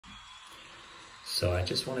So I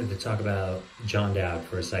just wanted to talk about John Dowd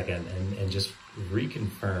for a second and just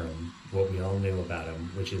reconfirm what we all knew about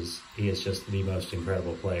him, which is he is just the most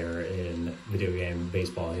incredible player in video game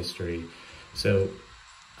baseball history. So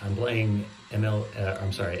I'm playing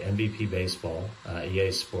MVP Baseball,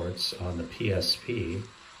 EA Sports on the PSP,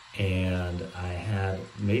 and I had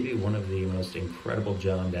maybe one of the most incredible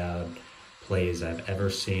John Dowd plays I've ever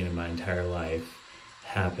seen in my entire life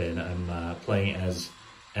happen. I'm playing as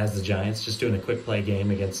the Giants, just doing a quick play game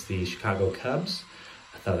against the Chicago Cubs.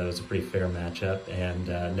 I thought that was a pretty fair matchup, and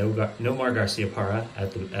Nomar Garciaparra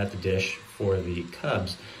at the dish for the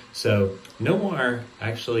Cubs. So Nomar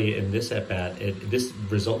actually in this at bat, this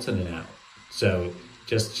results in an out. So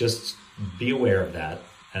just be aware of that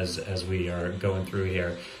as we are going through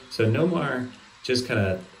here. So Nomar just kind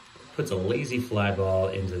of puts a lazy fly ball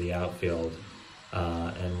into the outfield,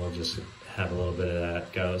 and we'll just have a little bit of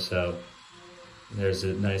that go. So there's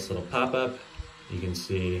a nice little pop-up. You can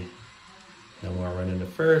see Nomar running to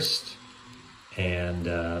first, and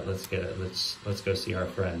let's go see our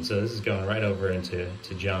friend. So this is going right over into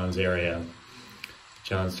John's area.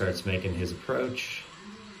 John starts making his approach,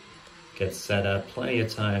 gets set up, plenty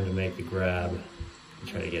of time to make the grab, and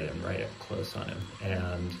try to get him right up close on him.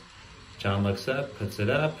 And John looks up, puts it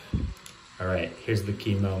up. All right, here's the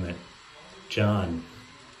key moment. John,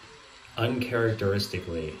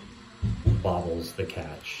 uncharacteristically, bobbles the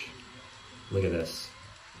catch. Look at this.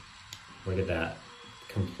 Look at that.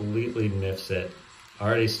 Completely miffs it.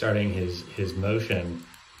 Already starting his motion,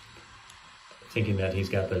 thinking that he's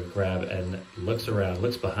got the grab, and looks around,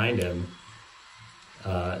 looks behind him,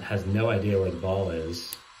 has no idea where the ball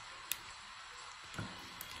is.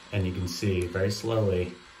 And you can see very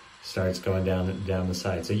slowly starts going down the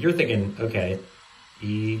side. So you're thinking, okay,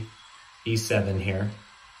 E7 here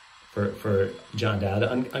for John Dowd,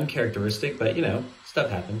 uncharacteristic, but you know, stuff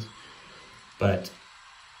happens. But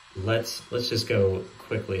let's just go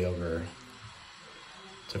quickly over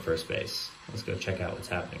to first base. Let's go check out what's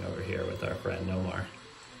happening over here with our friend Nomar.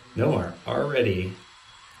 Nomar already,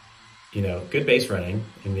 you know, good base running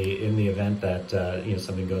in the event that you know,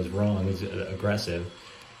 something goes wrong. He's aggressive.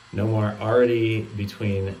 Nomar already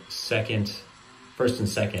between first and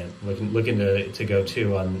second, looking to go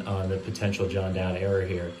two on the potential John Dowd error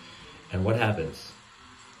here. And what happens?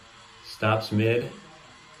 Stops mid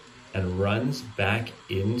and runs back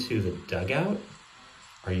into the dugout?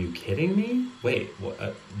 Are you kidding me? Wait,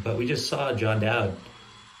 but we just saw John Dowd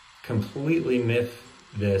completely miff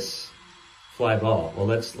this fly ball. Well,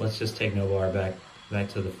 let's just take Nomar back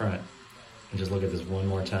to the front and just look at this one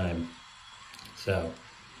more time. So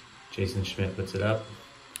Jason Schmidt puts it up.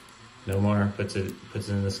 Nomar puts it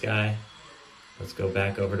in the sky. Let's go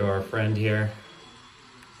back over to our friend here.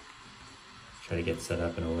 Try to get set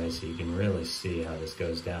up in a way so you can really see how this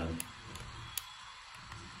goes down.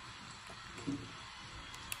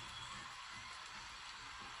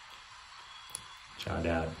 John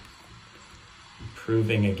Dowd,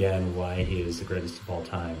 proving again why he is the greatest of all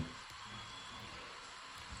time.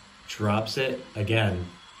 Drops it again,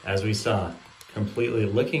 as we saw, completely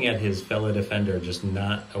looking at his fellow defender, just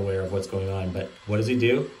not aware of what's going on. But what does he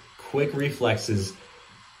do? Quick reflexes,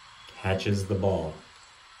 catches the ball.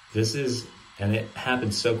 This is, and it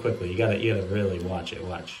happens so quickly. You gotta really watch it.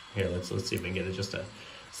 Watch here. Let's see if we can get it just a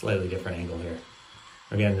slightly different angle here.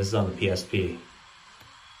 Again, this is on the PSP.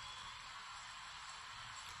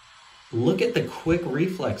 Look at the quick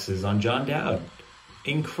reflexes on John Dowd.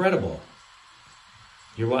 Incredible.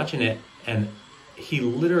 You're watching it, and he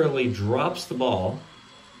literally drops the ball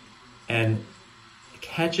and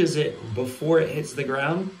catches it before it hits the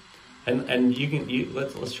ground. And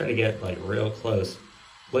let's try to get like real close.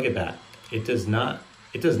 Look at that. It does not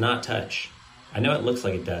touch. I know it looks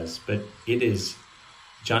like it does, but it is.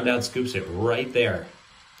 John Dowd scoops it right there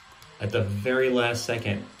at the very last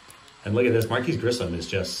second. And look at this. Marquise Grissom is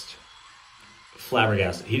just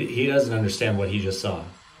flabbergasted. He doesn't understand what he just saw.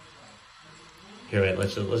 Here, wait,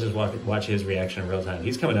 let's just watch his reaction in real time.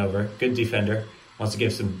 He's coming over, good defender, wants to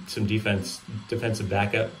give some defensive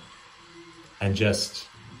backup, and just,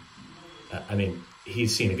 I mean,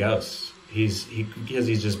 he's seen a ghost. Because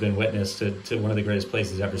he's just been witness to one of the greatest plays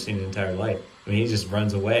he's ever seen in his entire life. I mean, he just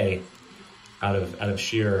runs away out of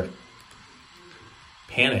sheer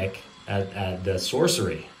panic at the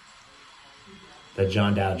sorcery that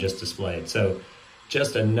John Dowd just displayed. So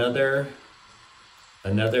just another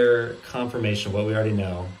confirmation of what we already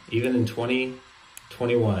know. Even in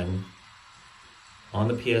 2021 on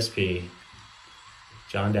the PSP,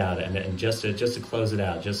 John Dowd, and just to close it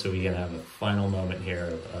out, just so we can have a final moment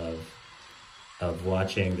here of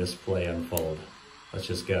watching this play unfold.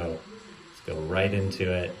 Let's go right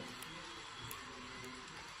into it.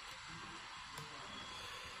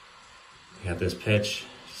 We got this pitch,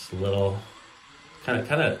 just a little, kind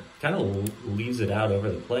of leaves it out over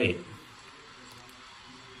the plate.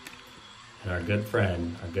 And our good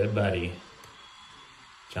friend, our good buddy,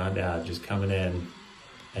 John Dowd, just coming in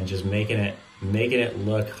and just making it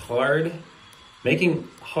look hard, making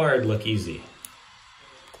hard look easy.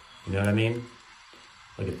 You know what I mean?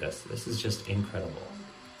 Look at this. This is just incredible.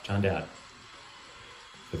 John Dowd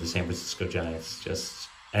with the San Francisco Giants. Just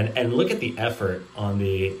and look at the effort on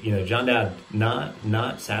the, John Dowd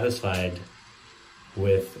not satisfied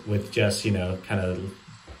with just, kind of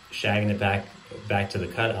shagging it back to the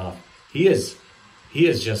cutoff. He is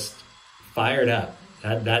just fired up.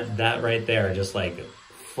 That right there, just like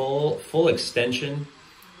full extension.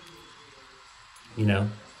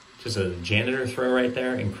 Just a janitor throw right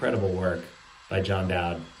there. Incredible work by John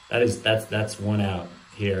Dowd. That's one out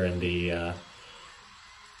here in the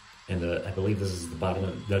I believe this is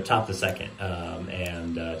the top of the second,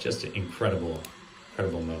 and just an incredible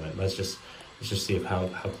moment. Let's just see how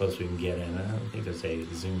close we can get in. I don't think there's a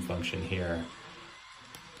zoom function here,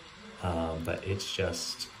 but it's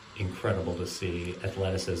just incredible to see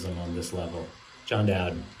athleticism on this level. John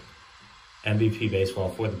Dowd, MVP baseball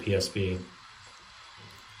for the PSP.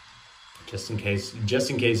 Just in case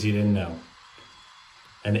you didn't know.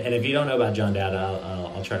 And if you don't know about John Dowd,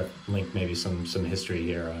 I'll try to link maybe some history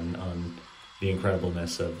here on the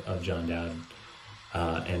incredibleness of John Dowd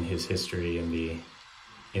and his history in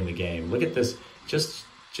the game. Look at this, just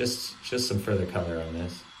some further color on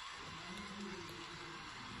this.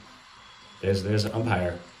 There's an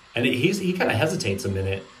umpire, and he kind of hesitates a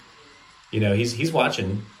minute. He's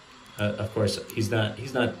watching. Of course, he's not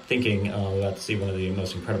thinking, we're about to see one of the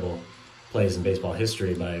most incredible plays in baseball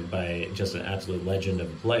history by just an absolute legend of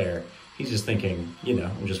a player. He's just thinking,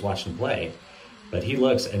 I'm just watching play. But he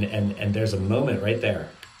looks, and there's a moment right there.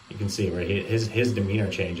 You can see where his demeanor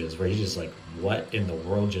changes, where he's just like, what in the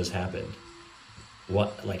world just happened?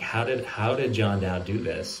 What, like, how did John Dowd do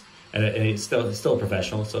this? And he's still a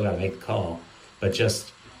professional, still got to make the call. But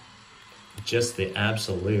just the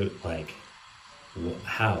absolute, like,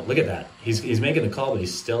 how? Look at that. He's making the call, but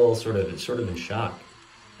he's still sort of in shock.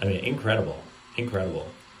 I mean, incredible.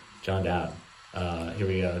 John Dowd. Here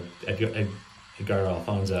we go. Edgar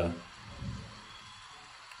Alfonso.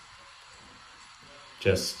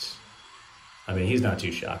 He's not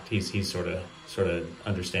too shocked. He's sort of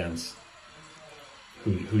understands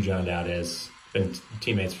who John Dowd is. Been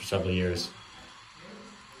teammates for several years.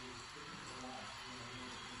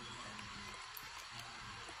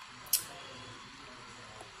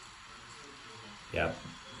 Yeah,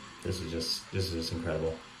 this is just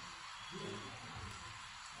incredible.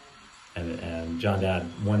 And John Dowd,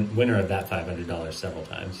 winner of that $500 several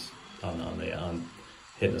times on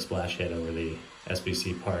hitting a splash hit over the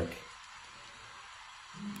SBC Park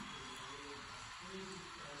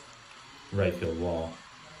right field wall.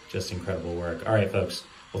 Just incredible work. All right, folks.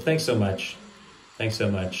 Well, thanks so much.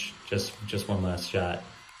 Just one last shot.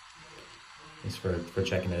 Thanks for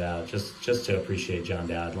checking it out. Just to appreciate John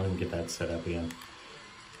Dowd. Let me get that set up again.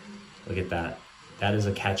 Look at that. That is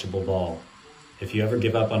a catchable ball. If you ever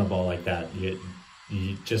give up on a ball like that, you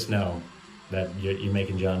just know that you're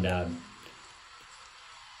making John Dowd.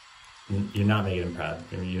 You're not making him proud.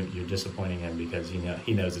 You're disappointing him because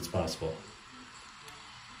he knows it's possible.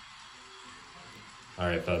 All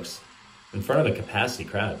right, folks. In front of a capacity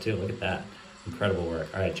crowd, too. Look at that. Incredible work.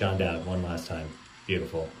 All right, John Dowd, one last time.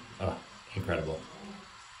 Beautiful. Oh, incredible.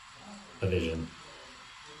 A vision.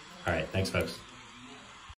 All right, thanks, folks.